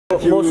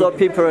Most of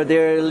people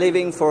they're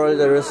living for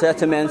the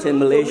resettlement in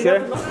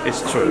Malaysia.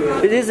 It's true.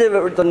 It is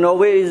the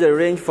Norway is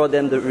arranged for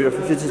them the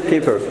refugees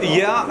people.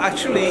 Yeah,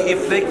 actually,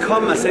 if they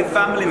come as a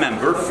family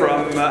member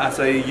from as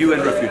a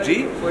UN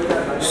refugee,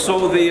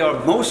 so they are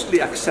mostly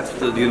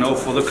accepted,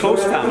 for the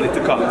close family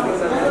to come.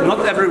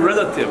 Not every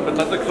relative, but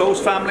the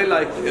close family,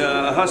 like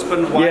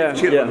husband, wife,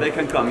 children, they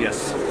can come.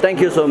 Yes. Thank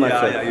you so much.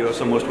 Yeah, you're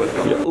so most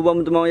welcome.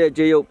 Vawmhtu Mawng ရဲ့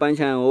Kcho ပန်း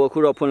ချံကို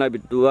အခုတော့ဖွင့်လိုက်ပြီ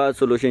သူ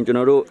ကဆိုလို့ရှိရင်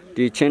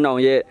ကျွန်တော်တို့ဒီချင်း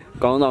တောင်ရဲ့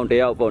ခေါင်းဆောင်တ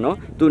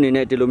ယောက်ပေါ့နော်သူအနေ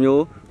နဲ့ဒီလို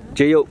မျိုး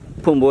Kcho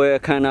ဖွင့်ပွဲ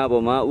အခမ်းအ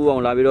နားပေါ်မှာဥအော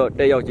င်လာပြီးတော့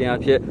တက်ရောက်ခြင်းအ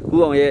ဖြစ်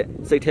ဥအောင်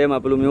ရဲ့စိတ်ထဲမှာ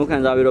ဘယ်လို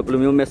မျိုးခံစားပြီးတော့ဘယ်လို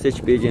မျိုး message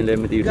ပေးခြင်းလဲ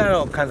မသိဘူး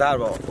ကတော့ခံစား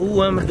တော့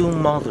Vawmhtu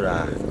Mawng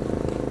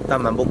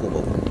ဆိုတာတာမန်ပုဂ္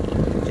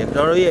ဂိုလ်ပေါ့ကျွန်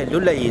တော်တို့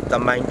ရဲ့လွတ်လပ်ရေးတ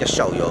မိုင်း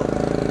တစ်လျှောက်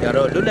ရောကျွန်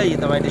တော်တို့လွတ်လပ်ရေး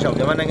တမိုင်းတစ်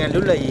လျှောက်မြန်မာနိုင်ငံလွ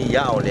တ်လပ်ရေး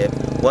ရအောင်လဲ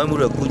ဝမ်း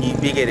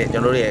မှုတော့ကူညီပေးခဲ့တဲ့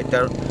ကျွန်တော်တို့ရဲ့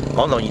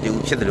ခေါင်း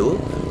ဆောင်ကြီးတူဖြစ်တယ်လို့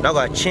နောက်က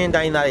ချ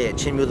င်းတိုင်းသား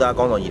ရဲ့ချင်းမျိုးသား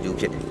ခေါင်း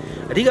ဆောင်ကြီးတူဖြစ်တယ်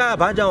အဓိက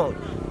ဘာကြော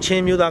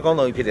င့်ချင်းမျိုးသားကောင်း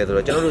ဆောင်ကြီးဖြစ်တယ်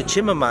ဆိုတော့ကျွန်တော်တို့ချ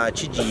င်းမမာ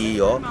ချစ်ကြည်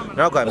ရေးရော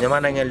နောက်ကမြန်မာ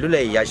နိုင်ငံလွတ်လ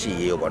ပ်ရေးရ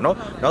ရှိရေး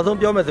ရောပေါ့နော်နောက်ဆုံး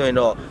ပြောမယ်ဆို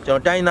ရင်တော့ကျွန်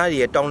တော်တိုင်းသားတွေ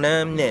ရဲ့တောင်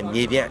တန်း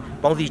နဲ့မြေပြ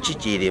န့်ပေါင်းစ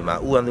ည်းချစ်ကြည်တွေမှာ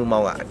Vawmhtu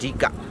Mawngကအဓိ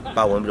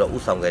ကပါဝင်ပြီးတော့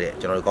ဥဆောင်ခဲ့တဲ့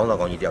ကျွန်တော်တို့ခေါင်းဆောင်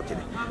ကောင်းကြီးတယောက်ဖြစ်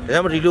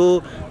တယ်ဒါကြောင့်မို့ဒီ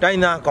လိုတို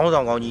င်းသားခေါင်း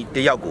ဆောင်ကောင်းကြီးတ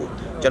ယောက်ကို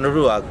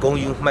ကျွန်တော်တို့ကဂုဏ်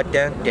ယူမှတ်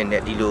တမ်း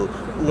တင်တဲ့ဒီလို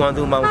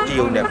Vawmhtu Mawng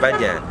တရုတ်နဲ့ပန်း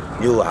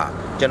ချံမျိုးဟာ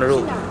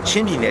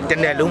ကျွန်တော်တို့ချင်းပြည်နယ်တ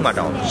နယ်လုံးမှာ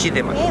တောင်ရှိ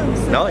တယ်မှာ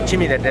เนาะချ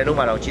င်းပြည်နယ်တနယ်လုံး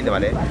မှာတောင်ရှိတယ်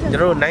မှာလေကျွန်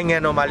တော်တို့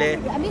နိုင်ငံတော်မှာလည်း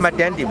မှတ်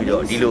တမ်း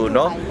တင်ပြီးတော့ဒီလိုเน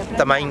าะ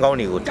သမိုင်းကော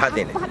င်းတွေကိုထား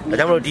တင်တယ်ဒါ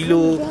ကြောင့်မလို့ဒီ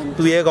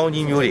လိုသူရဲကော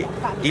င်းကြီးမျိုး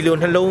တွေဒီလို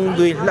နှလုံး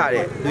သွေးလှ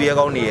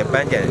တဲ့သူရဲကောင်းတွေရဲ့ပ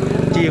န်းချံ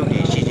တရုတ်တွေ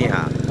ရှိခြင်း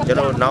ဟာ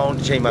ကျွန်တော်တို့နောက်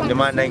တစ်ချိန်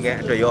မှာမြန်မာနိုင်ငံ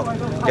အတွက်ရော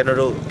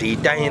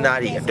ကျွန်တော်တို့ဒီတိုင်းရင်းသား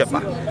တွေအတွက်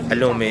ပါ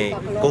အလွန်ပင်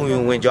ဂုဏ်ယူ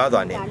ဝင်ကြွား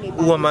စွာနဲ့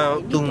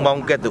Vawmhtu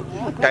Mawng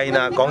ကဲ့သို့တို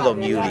င်းသားကောင်း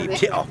ဆောင်မျိုး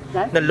တွေဖြစ်အောင်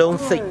နှလုံး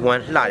စိတ်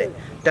ဝမ်းလှ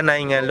တဲ့တ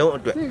နိုင်ငံလုံးအ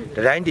တွက်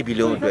တိုင်းပြည်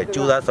လုံး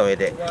အတွက်ကြိုးစားဆောင်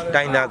ရတဲ့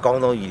တိုင်းသားကော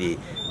င်းဆောင်ကြီး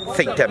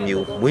တွေစိတ်သက်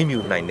မျိုးမွေးမြူ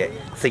နိုင်တဲ့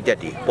စိတ်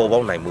သက်တွေပေါ်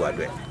ပေါက်နိုင်မှုအ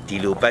တွက်ဒီ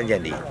လိုပန်းချံ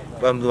တွေ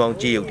Vawmhtu Mawng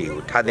ကြေးရုပ်တွေကို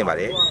ထားသ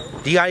င့်ပါတယ်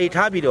ဒီဟာ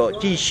တွေထားပြီးတော့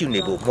ကြည့်ရှု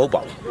နေဖို့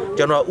မဟုတ်ပါဘူး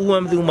ကျွန်တော်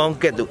Vawmhtu Mawng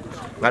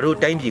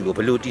ကဲ့သို့ငါတို့တိုင်းပြည်ကို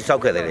ဘယ်လိုတိ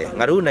ဆောက်ခဲ့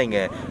တယ်လဲငါတို့နို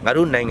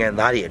င်ငံ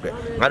သားတွေ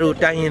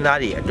အတွက်ငါတို့တိုင်းရင်းသား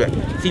တွေအတွက်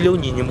စီလုံး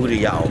ညီညွတ်မှုတွေ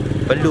ရအောင်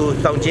ဘယ်လို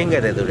စောင့်ကျ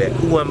င်းခဲ့တယ်ဆိုတော့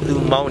Vawmhtu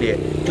Mawng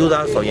ရဲ့ကြိုး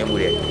စားဆောင်ရွက်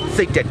မှုတွေ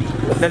စိတ်သက်တွေ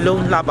နှ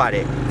လုံးလှ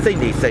ပတဲ့စိတ်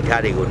နေစိတ်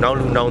ထားတွေကိုနောင်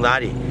လူနောင်သား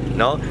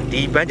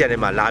တွေနော်ဒီပန်းချံထဲ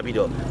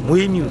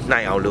မှာလာပြီးတော့မွေးမြူ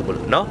နိုင်အောင်လုပ်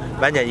လို့နော်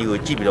ပန်းချံကြီးကို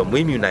ကြ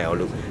ည့်ပြီးတော့မွေးမြူနိုင်အောင်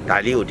လုပ်ဒါ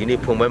လေးကိုဒီ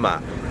နေ့ဖွင့်ပွဲမှာ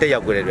တက်ရော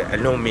က်ကြတဲ့အတွက်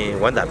အလွန်မ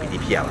င်းဝ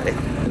မ်းသာပီတိဖြစ်ရပါ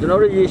တယ်ကျွန်တော်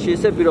တို့ရေရှည်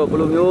ဆက်ပြီးတော့ဘယ်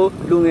လိုမျိုး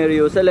လူငယ်တွေ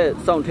ကိုဆက်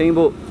လက်စော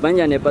င့်ထိန်ဖို့ပ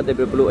န်းချံနဲ့ပတ်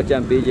သက်ပြီးဘယ်လိုအ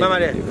ကြံပေးခြ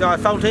င်းမှန်ပါတယ်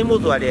စောင့်ထိန်ဖို့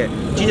ဆိုတာတဲ့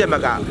ကြီးတဲ့ဘက်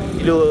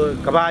ကဒီလို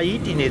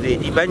ကဘာကြီးတည်နေ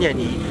သေးဒီပန်းချံ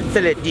ကြီး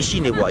ဆက်လက်တည်ရှိ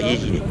နေဖို့အရေး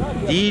ကြီး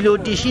တယ်ဒီလို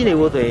တည်ရှိနေ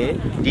ဖို့ဆိုရင်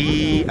ဒီ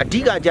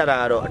အဓိကကြတာ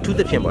ကတော့အ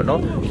ထူးသဖြ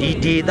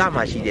င့်ပေါ့နော်ဒီဒေသ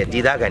မှာရှိ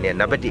တဲ့ဒေသခံ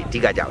တွေနံပါတ်1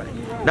အဓိကကြပါ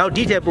တယ်နောက်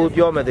ဒီထက်ပို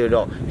ပြောမယ်ဆို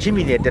တော့ချ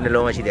င်းပြည်နယ်တန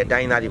လုံးမှာရှိ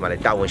တဲ့တိုင်းသားတွေမှာလည်း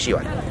တာဝန်ရှိပါ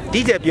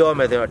တယ်ဒီထက်ပြော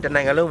မယ်ဆိုတော့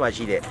တနိုင်ငံလုံး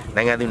မှာရှိ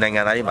တဲ့နိုင်ငံသူ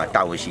နိုင်ငံသားတွေမှာ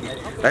တာဝန်ရှိ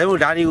တယ်ဒါကြောင့်မို့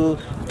ဒါတွေကို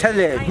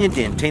ထက်လက်မြင့်တ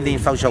င်ထိ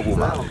န်းသိမ်းစောင့်ရှောက်ဖို့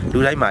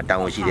မှာလူတိုင်းမှာတာ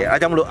ဝန်ရှိ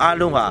တယ်အဲဒါကြောင့်မလို့အား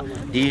လုံးဟာ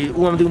ဒီ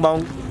Vawmhtu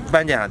Mawng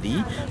ပန်းချံဟာဒီ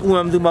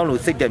Vawmhtu Mawngလို့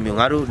စိတ်တက်မျိုး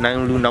ငါတို့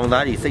နိုင်ငံလူနောင်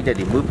သားတွေစိတ်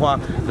တက်တွေမွေးဖွား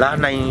လာ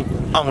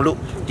နိုင်အောင်လို့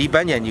ဒီ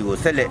ပန်းချံကြီးကို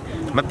ဆက်လက်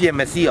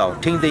မပြတ်မစည်း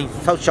အောင်ထိန်းသိ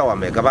မ်းစောင့်ရှောက်ရ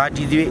မယ်ကဘာ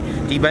ဒီ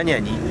ဒီပန်း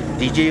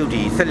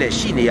ချံကြီးဒီကြေးရုပ်ဒီဆက်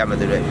လက်ရှိနေရမယ်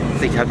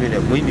ဆိုတော့စိတ်ထား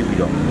မျိုးနဲ့မွေး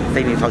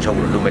မြူပြီးတော့စိတ်နေဆောက်ရှောက်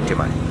ဖို့လိုမယ်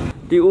ထင်ပါတယ်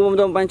ဒီ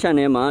Vawmhtu Mawngပန်း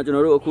ချံထဲမှာ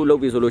ကျွန်တော်တို့အခုလုပ်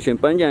ပြီဆိုလို့ရှင်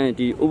ပန်း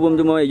ချံဒီ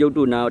Vawmhtu Mawng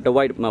ရဲ့ရုပ်တုနာတ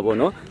ဝိုက်မှာပေါ့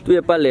နော်သူ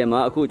ရဲ့ပတ်လည်မှာ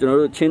အခုကျွန်တော်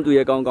တို့ချ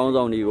င်းသူရဲ့ကောင်း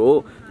ဆောင်တွေ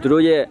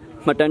ကိုသူတို့ရဲ့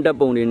မှတ်တမ်း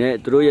တပ်ပုံတွေနဲ့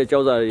သူတို့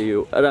ရဲ့ကြောက်စာတွေ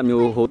ကိုအဲ့ဒါ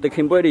မျိုးဟိုတခ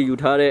င်ပွဲတွေယူ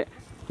ထားတဲ့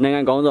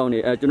နိုင်ငံကောင်းဆောင်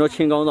တွေကျွန်တော်ချ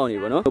င်းကောင်းဆောင်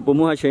တွေပေါ့နော်ပုံမှ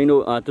န်ချ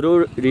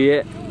င်းတို့သူတို့တွေ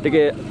ရဲ့တ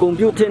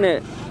ကယ်ကွန်ပျူတာ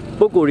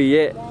နဲ့ပုံကိုယ်တွေ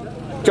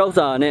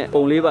ရဲ့ကြောက်စာနဲ့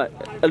ပုံလေးပါ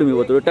အဲ့လို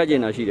မျိုးပေါ့သူတို့တက်ကျ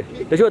င်တာရှိတယ်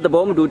တချို့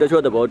သဘောမတူတ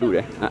ချို့သဘောတူတ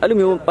ယ်အဲ့လို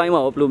မျိုးပိုင်းမှာ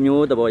ဘယ်လို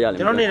မျိုးသဘောရလဲ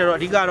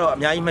ကျွန်တော်နေတော့အဓိကတော့အ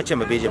များကြီးမှတ်ချက်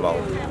မပေးချင်ပါ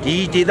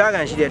ဘူးဒီဒေသ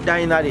ခံရှိတဲ့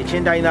တိုင်းသားတွေချ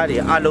င်းတိုင်းသား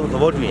တွေအားလုံး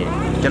သဘောတူ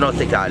ရင်ကျွန်တော်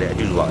စိတ်ထားတယ်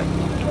အတူတူပါပဲ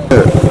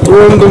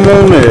Vawmhtu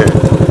Mawng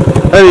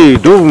နဲ့အဲ့ဒီ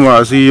ဒု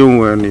ဗမာအစည်း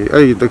အရုံးဝင်နေ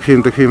အဲ့ဒီတ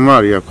ခင်မ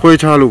တွေက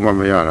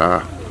ခွဲခြားလို့မှမ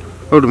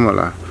ရတာဟုတ်တယ်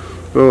မလား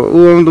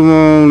Vawmhtu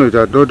Mawng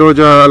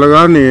နဲ့တော်ကြာအလ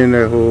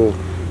ကားနေနေဟို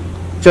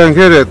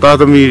ကြံခဲ့တဲ့သား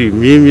သမီး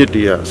တွေမြင်းမြစ်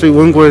တွေကစိတ်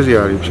ဝန်းကွဲစ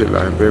ရာ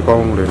တွေဖြစ်လာရင်ဘယ်ကော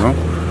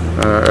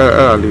င်းလဲနော်အဲ့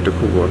ဒါလေးတစ်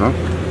ခုပေါ့နော်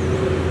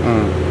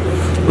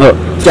ဟုတ်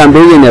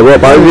ကြံပေးနေ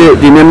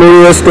တယ်ပေါ့ဘာလို့ဒီ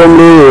memorial stone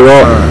လေးကို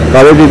တော့ဘာ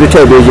လို့ဒီ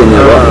တစ်ချက်ပေးနေ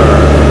လဲပေါ့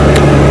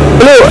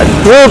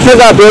ဘလို့ဒီဖ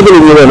က်ကပြောတယ်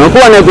လို့မျိုးပဲနော်ကို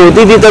ကလည်းကို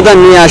တိတိတတ်တတ်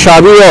နေရာ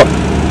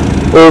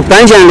ရှာပြီးတော့ဟို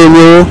ပန်းချံလေး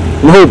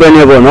မျိုးမဟုတ်ပဲね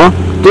ပေါ့နော်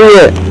သူ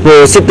ရဲ့ဟို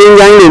စစ်တ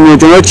င်းချိုင်းလေးမျိုး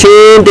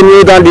ကျွန်တော်ချင်း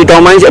တမျိုးသားဒီတော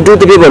င်ပိုင်း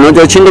အတူတပြ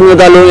ည့်ပေါ့နော်ကျွန်တော်ချင်းတ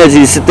မျိုးသားလုံး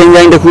ရဲ့စီစစ်တင်း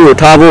ချိုင်းတစ်ခု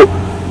ကိုထားဖို့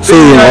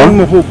ဆိုရင်တော့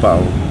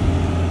မဟုတ်ပါဘူး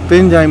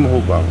တင်းချိုင်းမဟု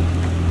တ်ပါ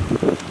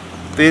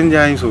ဘူးတ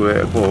င်းချိုင်း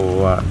ဆိုရဲအပေါ်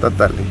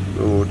ကတတ်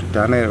လေးဟို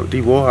ဒါ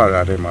နဲ့ဒီဘောဟာ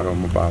ရာထဲ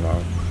မှာတော့မပါပါ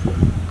ဘူး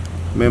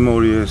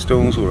memory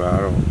stone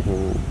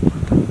ဆိုတာတော့ဟို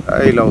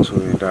အဲ့လောက်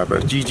ဆိုရင်ဒါပဲ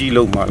ကြီး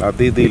လုံးမှာလား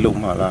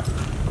သေးလုံးမှာ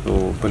လားဟို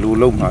ဘယ်လို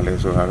လုံး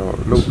မှာလဲဆိုတာတော့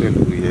လုံး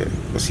တဲ့လူရဲ့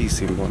အစီအ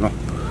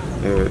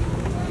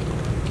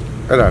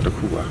စဉ်ပေါ့နော်အဲ့ဒါ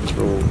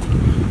တခုပါဟို